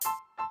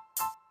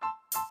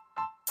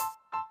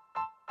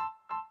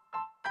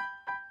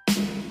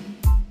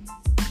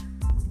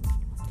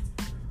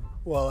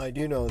Well, I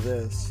do know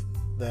this,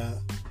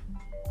 that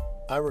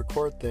I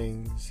record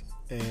things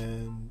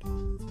and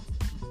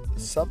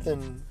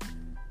something,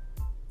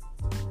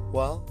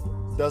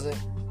 doesn't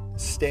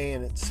stay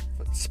in its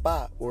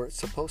spot where it's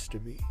supposed to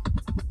be.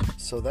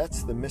 So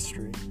that's the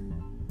mystery.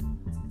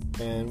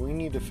 And we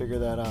need to figure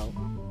that out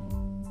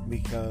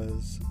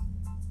because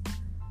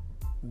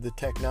the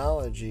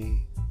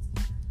technology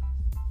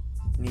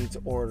needs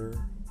order.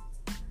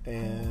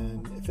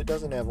 And if it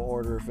doesn't have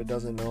order, if it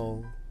doesn't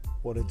know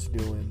what it's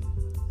doing,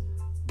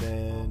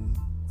 then,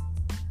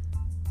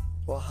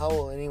 how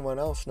will anyone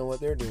else know what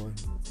they're doing?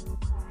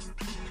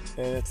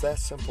 And it's that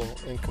simple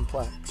and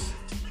complex.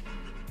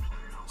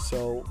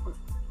 So,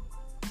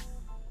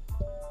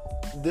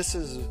 this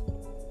is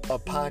a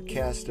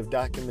podcast of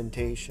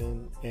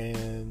documentation,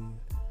 and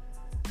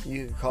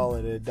you could call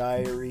it a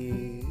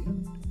diary,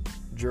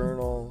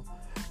 journal.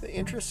 The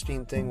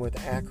interesting thing with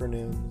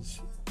acronyms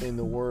in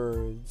the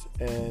words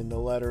and the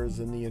letters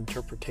and the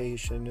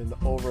interpretation and the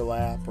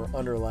overlap or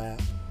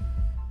underlap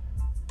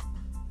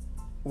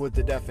with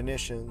the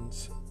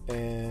definitions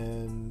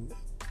and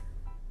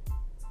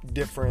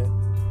different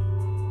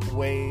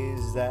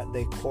ways that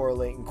they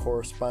correlate and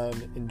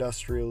correspond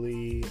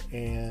industrially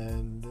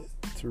and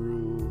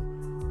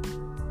through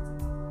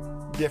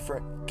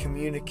different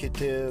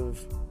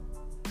communicative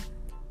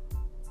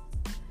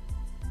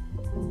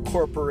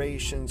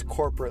corporations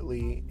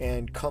corporately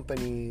and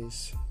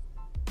companies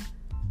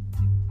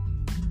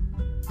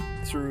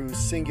through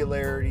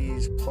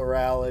singularities,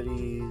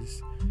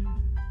 pluralities,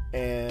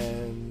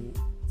 and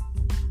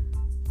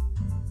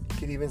you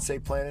could even say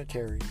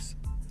planetaries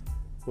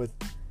with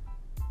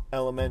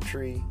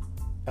elementary,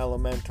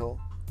 elemental,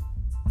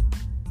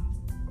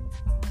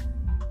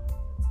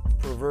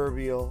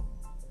 proverbial,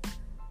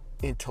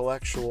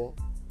 intellectual,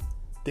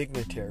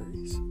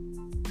 dignitaries,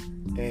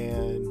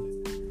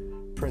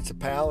 and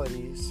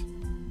principalities.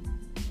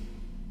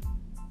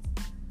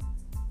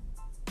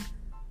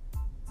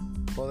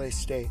 They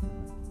state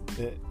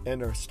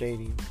and are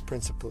stating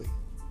principally.